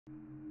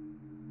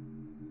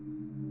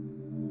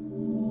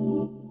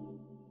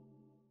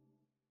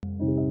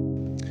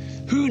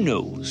Who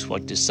knows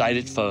what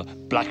decided for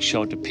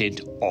Blackshaw to paint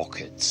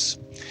orchids?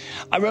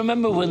 I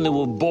remember when they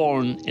were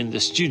born in the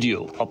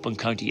studio up in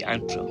County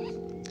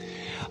Antrim.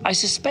 I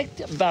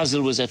suspect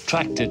Basil was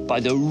attracted by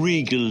the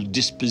regal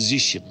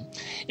disposition,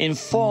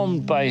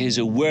 informed by his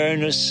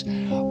awareness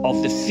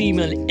of the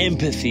female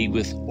empathy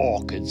with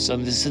orchids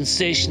and the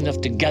sensation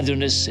of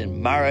togetherness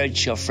in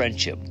marriage or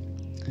friendship.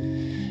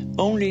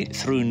 Only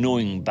through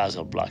knowing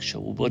Basil Blackshaw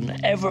would one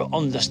ever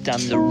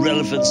understand the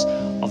relevance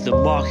of the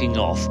marking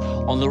off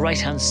on the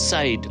right-hand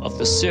side of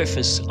the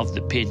surface of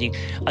the painting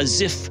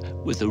as if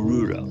with a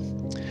ruler.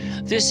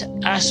 This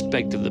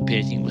aspect of the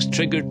painting was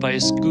triggered by a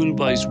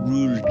schoolboy's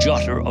ruled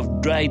jotter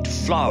of dried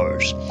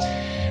flowers,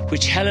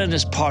 which Helen,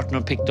 his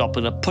partner, picked up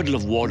in a puddle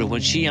of water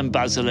when she and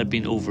Basil had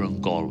been over in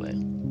Galway.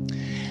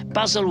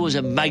 Basil was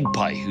a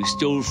magpie who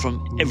stole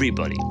from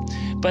everybody,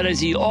 but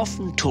as he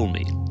often told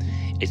me,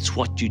 it's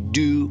what you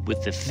do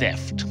with the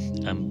theft,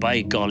 and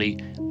by golly,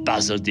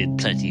 Basil did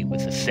plenty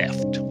with the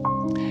theft.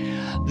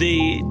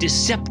 The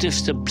deceptive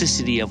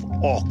simplicity of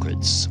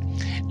orchids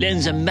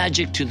lends a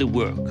magic to the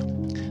work.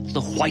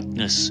 The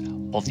whiteness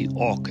of the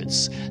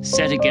orchids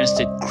set against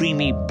a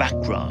creamy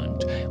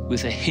background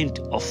with a hint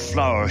of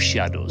flower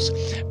shadows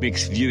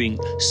makes viewing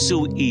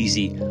so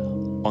easy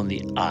on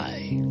the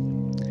eye.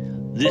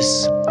 This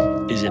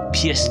is a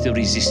pièce de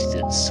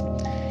résistance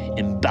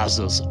in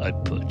Basil's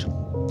output.